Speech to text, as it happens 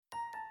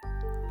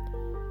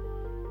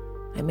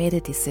I made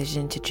a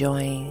decision to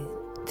join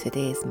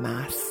today's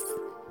mass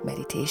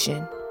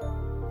meditation.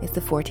 It's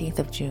the 14th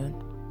of June.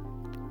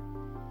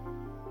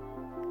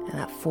 And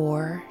at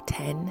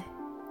 4:10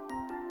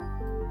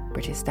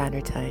 British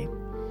Standard Time,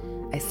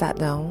 I sat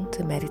down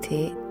to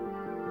meditate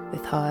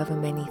with however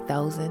many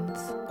thousands,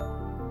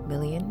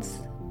 millions,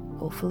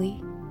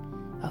 hopefully,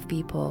 of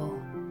people.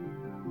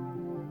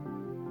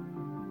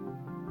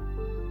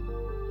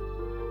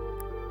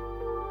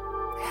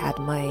 I had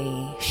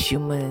my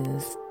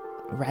Schumann's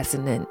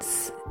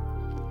resonance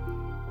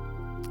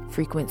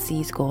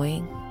frequencies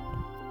going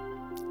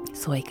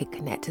so I could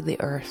connect to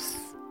the earth's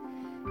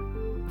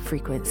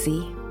frequency,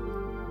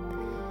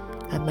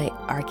 and my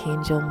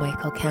Archangel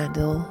Michael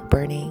candle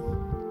burning.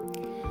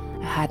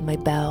 I had my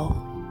bell,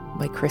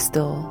 my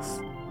crystals,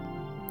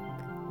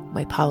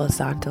 my Palo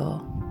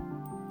Santo.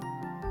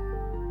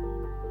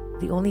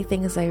 The only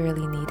things I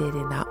really needed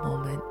in that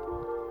moment.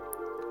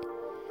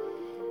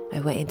 I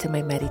went into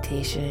my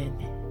meditation,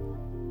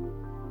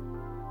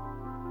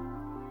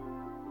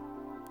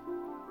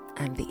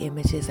 and the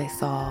images I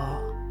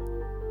saw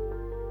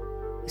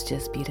was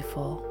just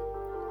beautiful.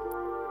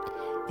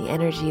 The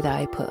energy that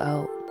I put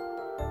out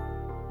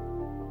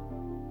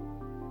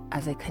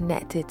as I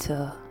connected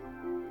to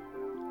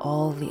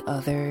all the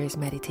others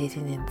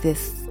meditating in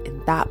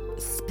that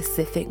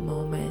specific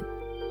moment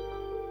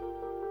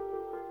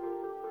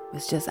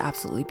was just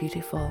absolutely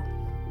beautiful.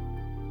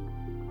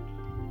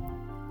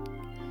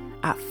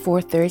 At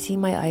 4:30,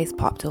 my eyes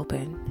popped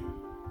open,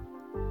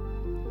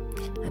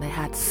 and I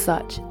had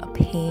such a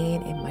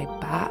pain in my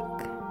back.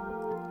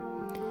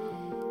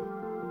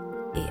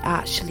 It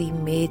actually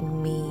made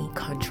me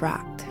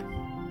contract,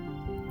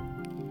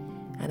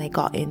 and I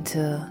got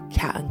into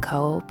cat and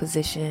cow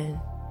position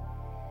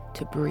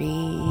to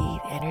breathe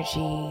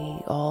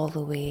energy all the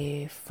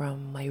way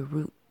from my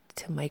root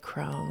to my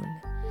crown,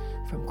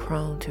 from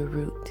crown to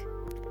root.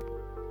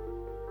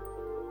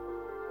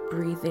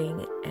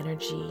 Breathing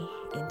energy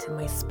into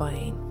my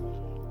spine,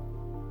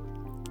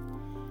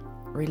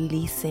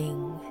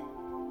 releasing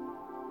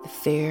the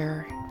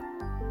fear,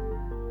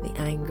 the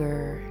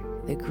anger,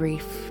 the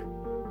grief,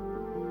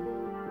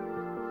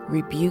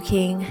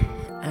 rebuking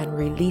and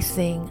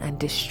releasing and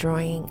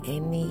destroying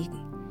any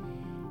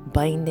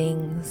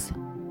bindings,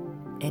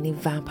 any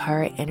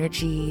vampire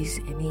energies,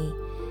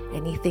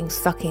 anything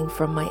sucking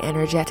from my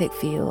energetic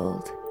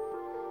field.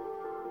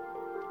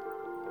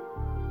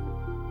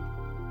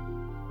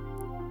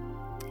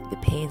 The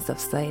pain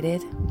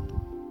subsided,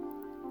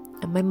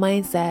 and my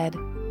mind said,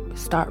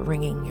 start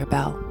ringing your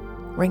bell.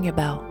 Ring your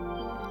bell.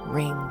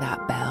 Ring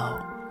that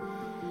bell.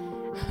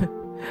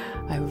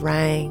 I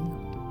rang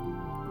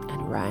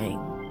and rang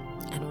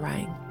and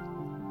rang.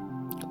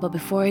 But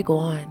before I go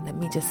on, let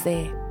me just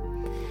say,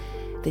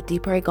 the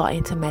deeper I got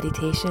into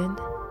meditation,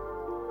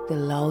 the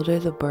louder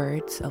the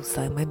birds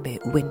outside my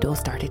window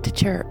started to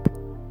chirp.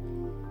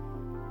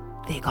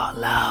 They got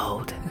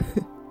loud.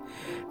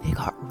 They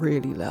got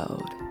really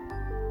loud.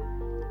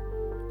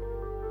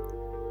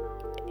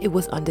 It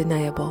was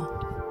undeniable.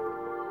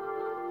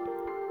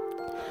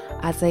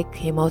 As I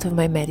came out of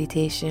my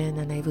meditation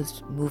and I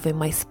was moving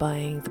my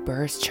spine, the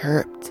birds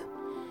chirped.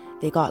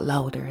 They got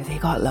louder, they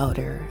got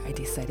louder. I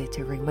decided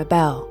to ring my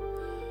bell.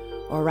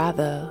 Or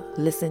rather,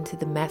 listen to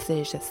the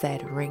message that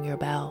said, ring your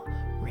bell,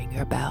 ring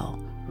your bell,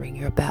 ring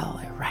your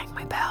bell. I rang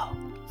my bell.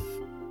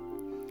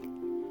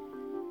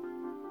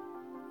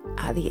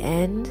 At the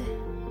end,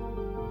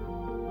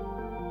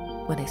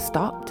 when I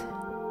stopped,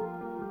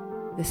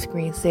 the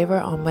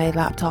screensaver on my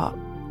laptop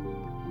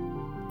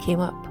came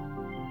up,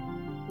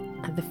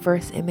 and the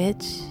first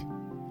image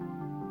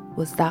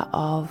was that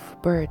of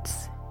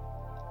birds.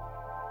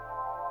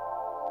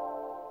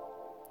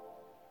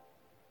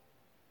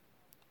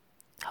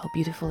 How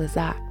beautiful is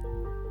that?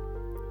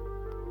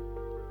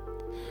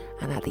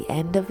 And at the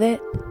end of it,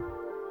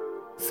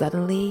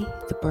 suddenly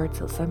the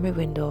birds outside my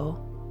window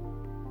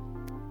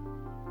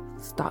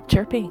stopped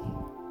chirping.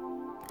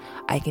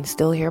 I can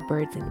still hear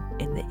birds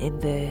in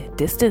the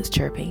distance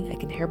chirping. I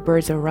can hear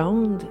birds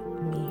around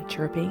me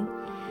chirping,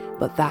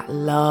 but that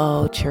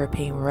loud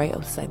chirping right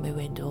outside my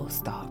window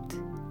stopped.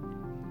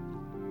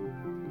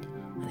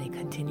 And I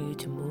continued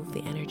to move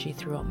the energy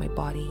throughout my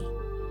body.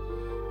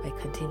 I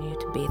continued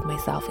to bathe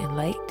myself in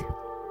light.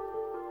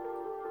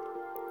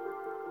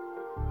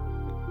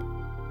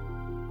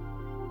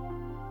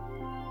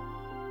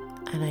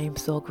 And I am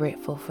so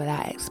grateful for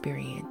that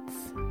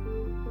experience.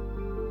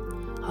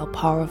 How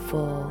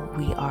powerful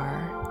we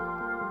are.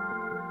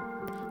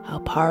 How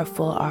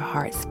powerful our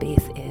heart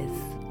space is.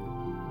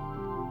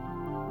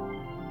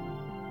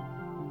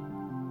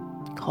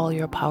 Call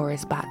your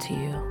powers back to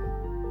you.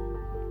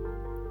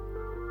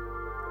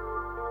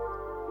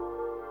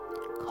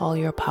 Call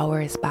your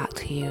powers back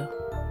to you.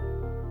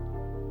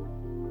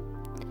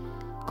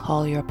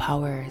 Call your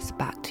powers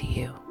back to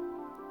you.